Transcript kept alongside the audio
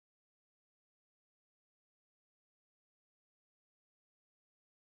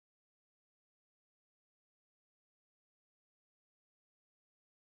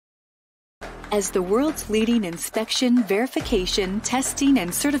As the world's leading inspection, verification, testing,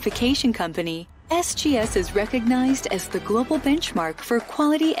 and certification company, SGS is recognized as the global benchmark for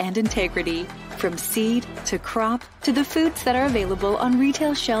quality and integrity. From seed to crop to the foods that are available on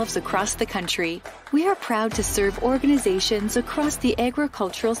retail shelves across the country, we are proud to serve organizations across the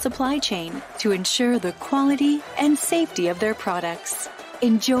agricultural supply chain to ensure the quality and safety of their products.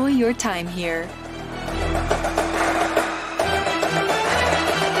 Enjoy your time here.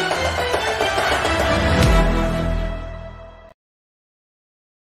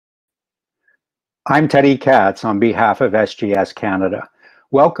 I'm Teddy Katz on behalf of SGS Canada.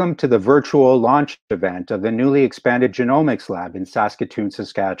 Welcome to the virtual launch event of the newly expanded Genomics Lab in Saskatoon,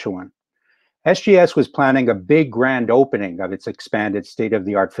 Saskatchewan. SGS was planning a big grand opening of its expanded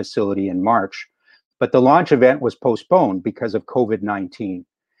state-of-the-art facility in March, but the launch event was postponed because of COVID-19.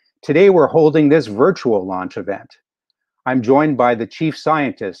 Today we're holding this virtual launch event. I'm joined by the Chief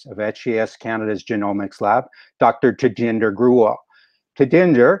Scientist of SGS Canada's Genomics Lab, Dr. Tejinder Grewal.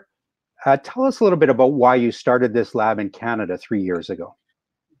 Tejinder, tell us a little bit about why you started this lab in Canada 3 years ago.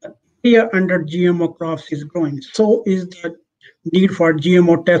 Here under GMO crops is growing. So is the need for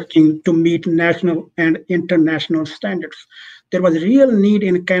GMO testing to meet national and international standards. There was a real need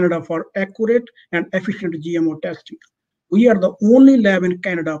in Canada for accurate and efficient GMO testing. We are the only lab in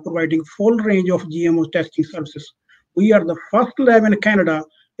Canada providing full range of GMO testing services. We are the first lab in Canada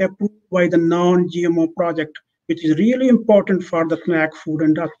approved by the Non-GMO project, which is really important for the snack food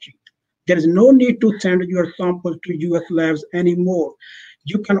industry. There is no need to send your samples to US labs anymore.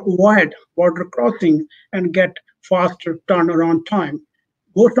 You can avoid border crossing and get faster turnaround time.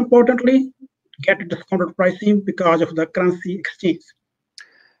 Most importantly, get discounted pricing because of the currency exchange.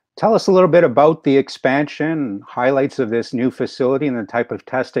 Tell us a little bit about the expansion, highlights of this new facility, and the type of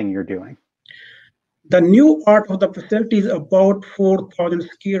testing you're doing. The new part of the facility is about 4,000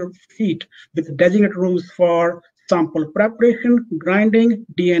 square feet with designated rooms for sample preparation, grinding,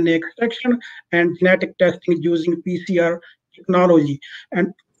 DNA extraction, and genetic testing using PCR technology.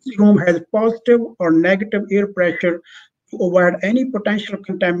 And this room has positive or negative air pressure to avoid any potential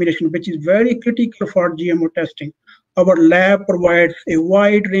contamination, which is very critical for GMO testing. Our lab provides a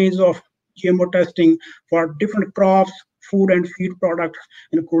wide range of GMO testing for different crops, food and feed products,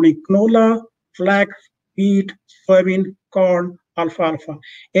 including canola, flax, wheat, soybean, corn, alfalfa.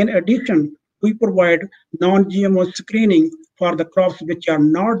 In addition, we provide non-GMO screening for the crops which are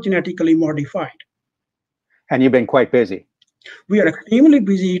not genetically modified. And you've been quite busy. We are extremely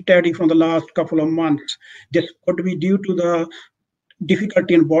busy, Teddy, from the last couple of months. This could be due to the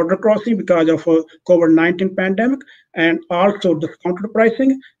difficulty in border crossing because of COVID-19 pandemic, and also discounted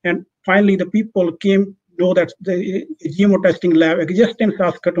pricing. And finally, the people came to know that the GMO testing lab exists in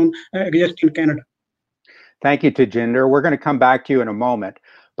Saskatoon, exists in Canada. Thank you, Tejinder. We're going to come back to you in a moment.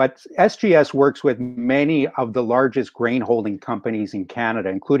 But SGS works with many of the largest grain holding companies in Canada,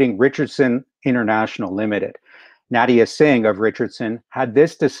 including Richardson International Limited. Nadia Singh of Richardson had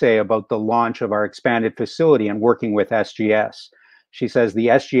this to say about the launch of our expanded facility and working with SGS. She says the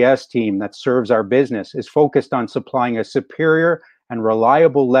SGS team that serves our business is focused on supplying a superior and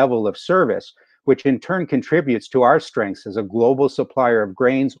reliable level of service, which in turn contributes to our strengths as a global supplier of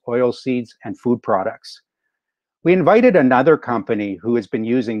grains, oilseeds, and food products. We invited another company who has been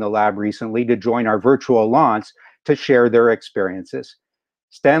using the lab recently to join our virtual launch to share their experiences.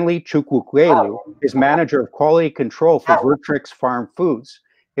 Stanley Chukwukwelu is manager of quality control for Vertrix Farm Foods.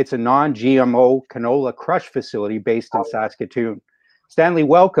 It's a non-GMO canola crush facility based in Saskatoon. Stanley,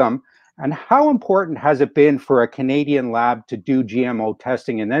 welcome. And how important has it been for a Canadian lab to do GMO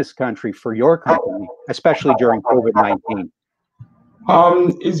testing in this country for your company, especially during COVID-19?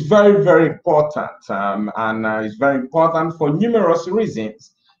 It's very, very important, and it's very important for numerous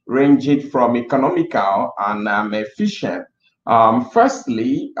reasons, ranging from economical and efficient.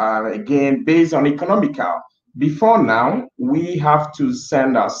 Firstly, again, based on economical, before now, we have to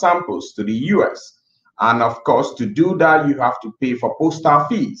send our samples to the US. And of course, to do that, you have to pay for postal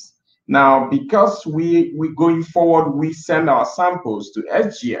fees. Now, because we going forward, we send our samples to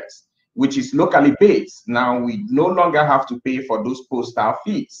SGS, which is locally based. Now, we no longer have to pay for those postal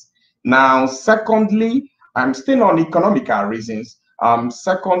fees. Now, secondly, I'm still on economical reasons.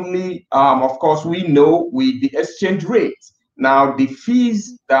 Secondly, of course, we know with the exchange rate. Now, the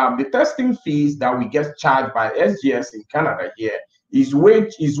fees, the testing fees that we get charged by SGS in Canada here is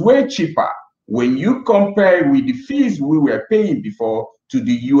way cheaper when you compare with the fees we were paying before to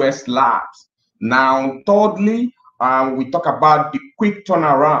the US labs. Now, thirdly, we talk about the quick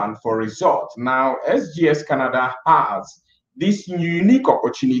turnaround for results. Now, SGS Canada has this unique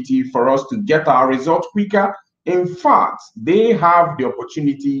opportunity for us to get our results quicker. In fact, they have the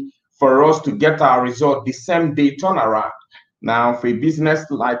opportunity for us to get our result the same day turnaround. Now, for a business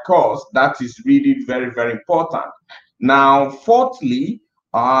like us, that is really very, very important. Now, fourthly,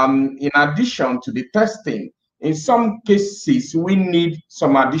 in addition to the testing, in some cases, we need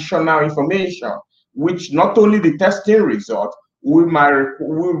some additional information, which not only the testing result, we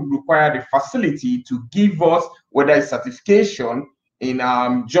require the facility to give us whether it's certification in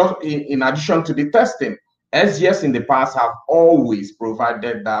addition to the testing. SGS in the past have always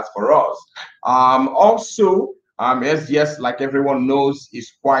provided that for us. Also, SGS, like everyone knows,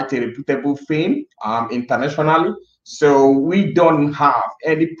 is quite a reputable firm internationally. So we don't have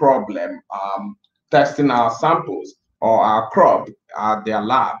any problem testing our samples or our crop at their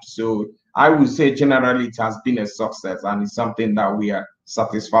lab. So I would say generally it has been a success and it's something that we are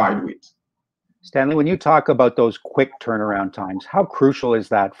satisfied with. Stanley, when you talk about those quick turnaround times, how crucial is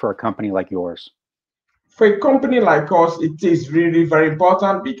that for a company like yours? For a company like us, it is really very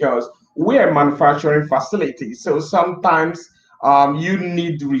important because we're a manufacturing facility. So sometimes you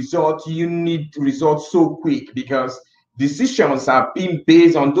need results so quick because decisions are being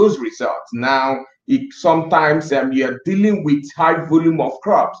based on those results. Now, sometimes you're dealing with high volume of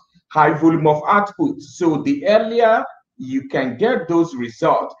crops, high volume of output. So the earlier you can get those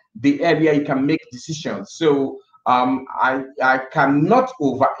results, the earlier you can make decisions. So I cannot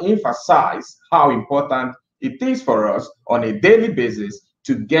overemphasize how important it is for us on a daily basis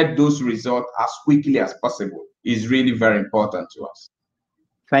to get those results as quickly as possible. Is really very important to us.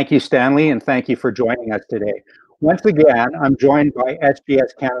 Thank you, Stanley, and thank you for joining us today. Once again, I'm joined by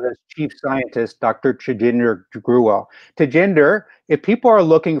SGS Canada's Chief Scientist, Dr. Tejinder Grewal. Tejinder, if people are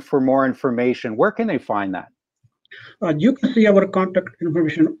looking for more information, where can they find that? You can see our contact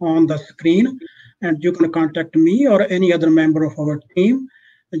information on the screen, and you can contact me or any other member of our team.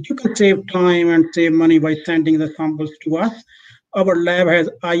 And you can save time and save money by sending the samples to us. Our lab has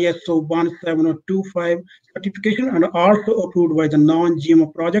ISO 17025 certification and also approved by the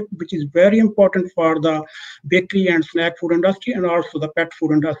Non-GMO project, which is very important for the bakery and snack food industry and also the pet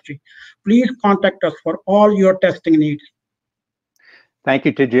food industry. Please contact us for all your testing needs. Thank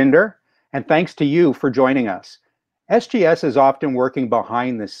you, Tejinder, and thanks to you for joining us. SGS is often working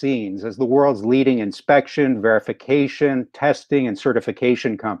behind the scenes as the world's leading inspection, verification, testing, and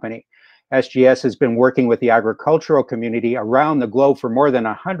certification company. SGS has been working with the agricultural community around the globe for more than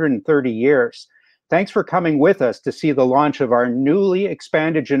 130 years. Thanks for coming with us to see the launch of our newly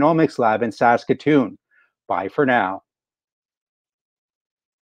expanded genomics lab in Saskatoon. Bye for now.